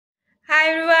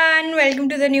welcome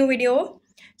to the new video.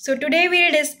 So today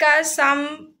we'll discuss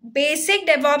some basic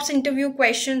DevOps interview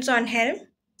questions on Helm.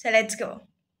 So let's go.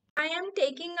 I am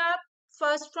taking up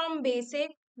first from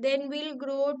basic, then we'll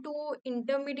go to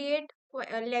intermediate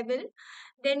level,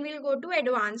 then we'll go to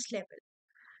advanced level.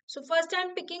 So first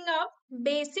I'm picking up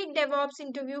basic DevOps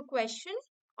interview question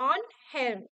on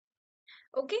Helm.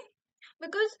 Okay?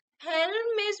 Because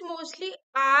Helm is mostly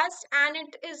asked and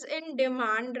it is in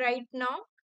demand right now.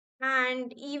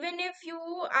 And even if you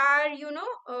are,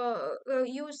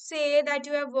 you say that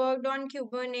you have worked on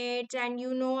Kubernetes and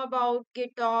you know about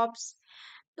GitOps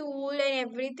tool and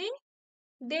everything,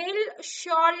 they'll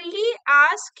surely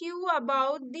ask you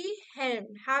about the Helm.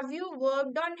 Have you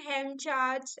worked on Helm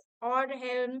charts or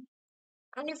Helm?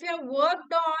 And if you have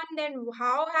worked on, then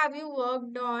how have you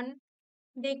worked on?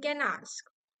 They can ask.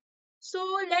 So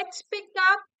let's pick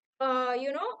up,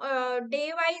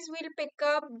 day wise, we'll pick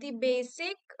up the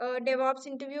basic DevOps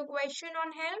interview question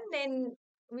on Helm, then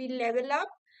we'll level up,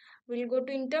 we'll go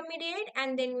to intermediate,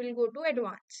 and then we'll go to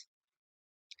advanced.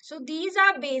 So these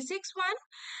are basics one,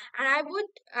 and I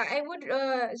would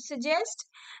suggest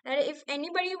that if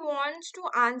anybody wants to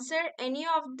answer any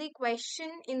of the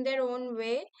question in their own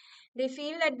way, they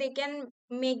feel that they can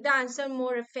make the answer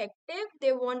more effective,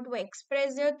 they want to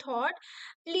express their thought,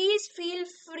 please feel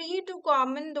free to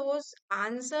comment those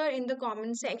answer in the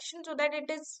comment section so that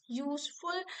it is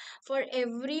useful for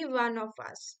every one of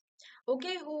us.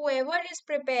 Okay, whoever is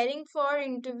preparing for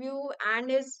interview and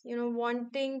is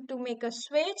wanting to make a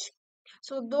switch,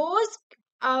 so those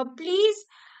please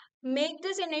make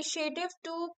this initiative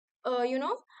to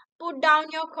put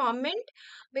down your comment,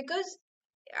 because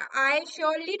I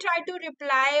surely try to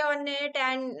reply on it,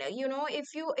 and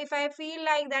if I feel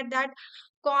like that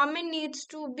comment needs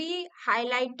to be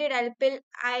highlighted,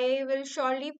 I will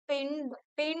surely pin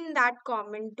that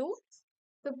comment too.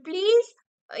 So please,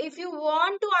 if you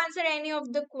want to answer any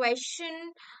of the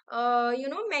question,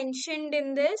 mentioned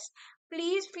in this,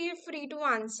 please feel free to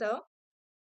answer.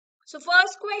 So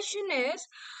first question is,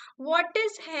 what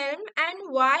is Helm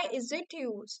and why is it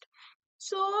used?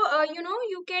 So,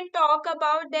 you can talk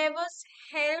about there was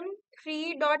Helm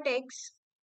 3.x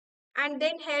and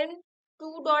then Helm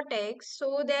 2.x.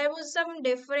 So there was some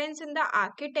difference in the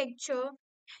architecture.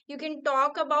 You can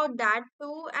talk about that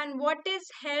too. And what is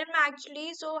Helm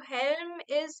actually? So Helm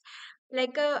is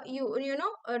like a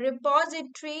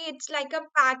repository. It's like a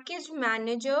package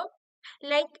manager.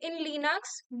 Like in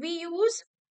Linux, we use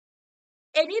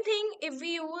anything. If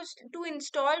we use to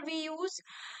install, we use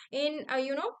in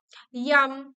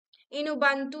yum. In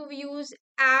Ubuntu, we use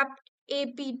apt.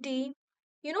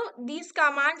 These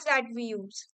commands that we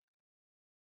use.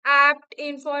 Apt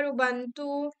in for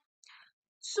Ubuntu.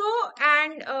 So,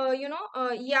 and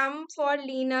yum for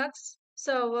Linux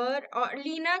server, or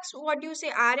Linux, what do you say,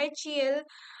 RHEL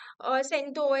or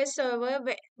CentOS server.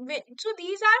 So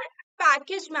these are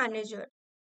package manager.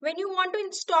 When you want to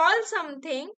install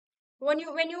something, when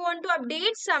you want to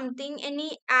update something,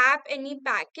 any app, any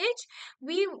package,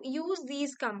 we use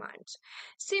these commands.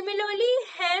 Similarly,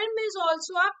 Helm is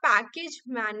also a package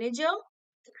manager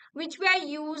which we are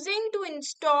using to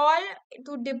install,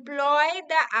 to deploy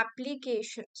the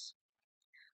applications.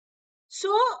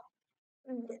 So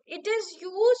it is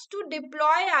used to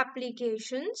deploy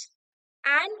applications,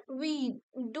 and we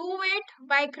do it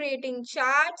by creating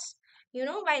charts,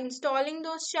 by installing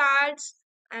those charts,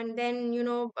 and then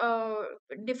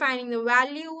defining the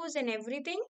values and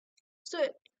everything. So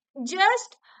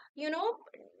just you know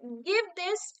give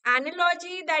this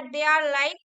analogy that they are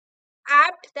like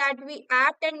apt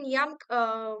and yum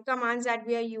commands that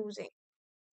we are using.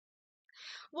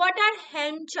 What are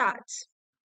Helm charts?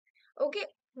 Okay,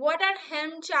 what are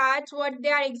Helm charts? What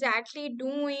they are exactly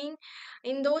doing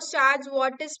in those charts?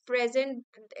 What is present?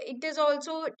 It is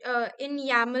also in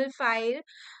YAML file.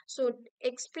 So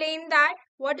explain that.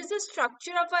 What is the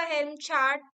structure of a Helm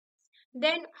chart?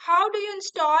 Then how do you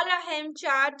install a Helm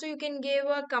chart? So you can give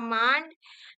a command,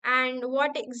 and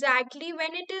what exactly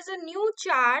when it is a new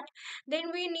chart,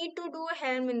 then we need to do a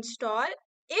Helm install.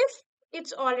 If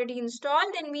it's already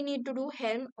installed, then we need to do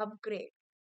Helm upgrade.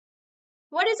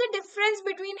 What is the difference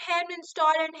between Helm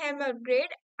install and Helm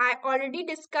upgrade? I already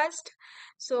discussed.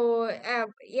 So,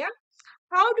 yeah.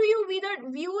 How do you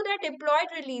view the deployed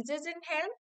releases in Helm?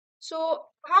 So,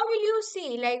 how will you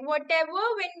see? Like, whatever,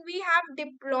 when we have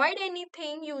deployed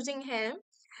anything using Helm,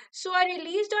 so a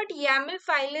release.yaml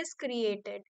file is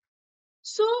created.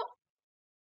 So,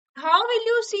 how will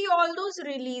you see all those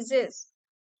releases?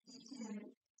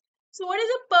 So what is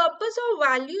the purpose of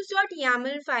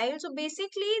values.yaml file? So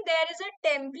basically there is a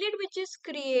template which is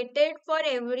created for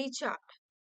every chart.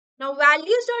 Now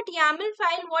values.yaml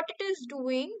file, what it is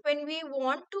doing when we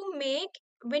want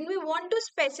to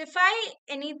specify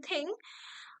anything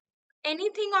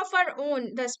of our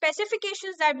own, the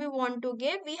specifications that we want to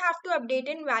give, we have to update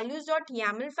in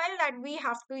values.yaml file that we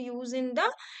have to use in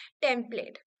the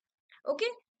template.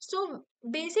 Okay, so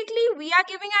basically we are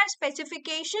giving our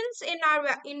specifications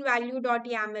in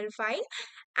value.yaml file,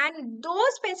 and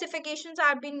those specifications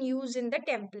are being used in the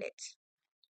templates.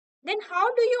 Then how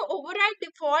do you override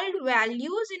default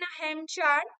values in a Helm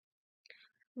chart?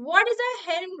 What is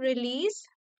a Helm release?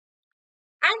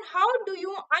 And how do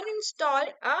you uninstall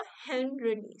a Helm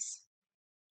release?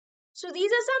 So these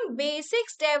are some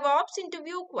basics DevOps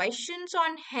interview questions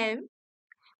on Helm.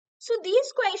 So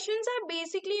these questions are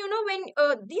basically, when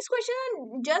these questions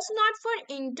are just not for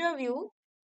interview.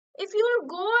 If you will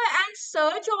go and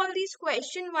search all these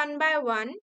questions one by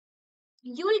one,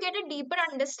 you will get a deeper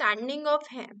understanding of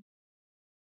Helm.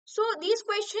 So these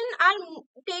questions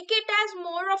take it as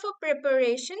more of a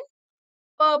preparation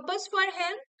purpose for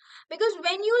Helm, because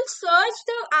when you search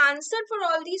the answer for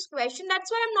all these questions,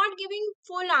 that's why I'm not giving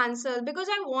full answers, because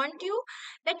I want you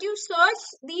that you search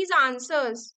these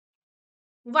answers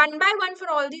one by one for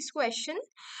all these questions,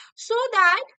 so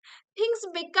that things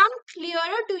become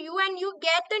clearer to you and you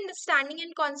get the understanding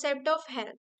and concept of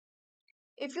Helm.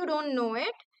 If you don't know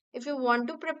it, if you want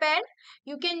to prepare,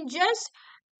 you can just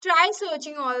try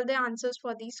searching all the answers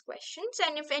for these questions,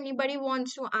 and if anybody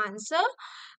wants to answer,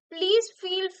 please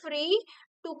feel free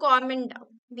to comment down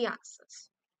the answers.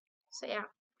 So yeah.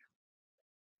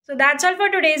 So that's all for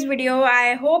today's video.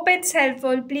 I hope it's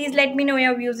helpful. Please let me know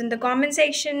your views in the comment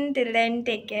section. Till then,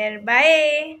 take care.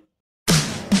 Bye.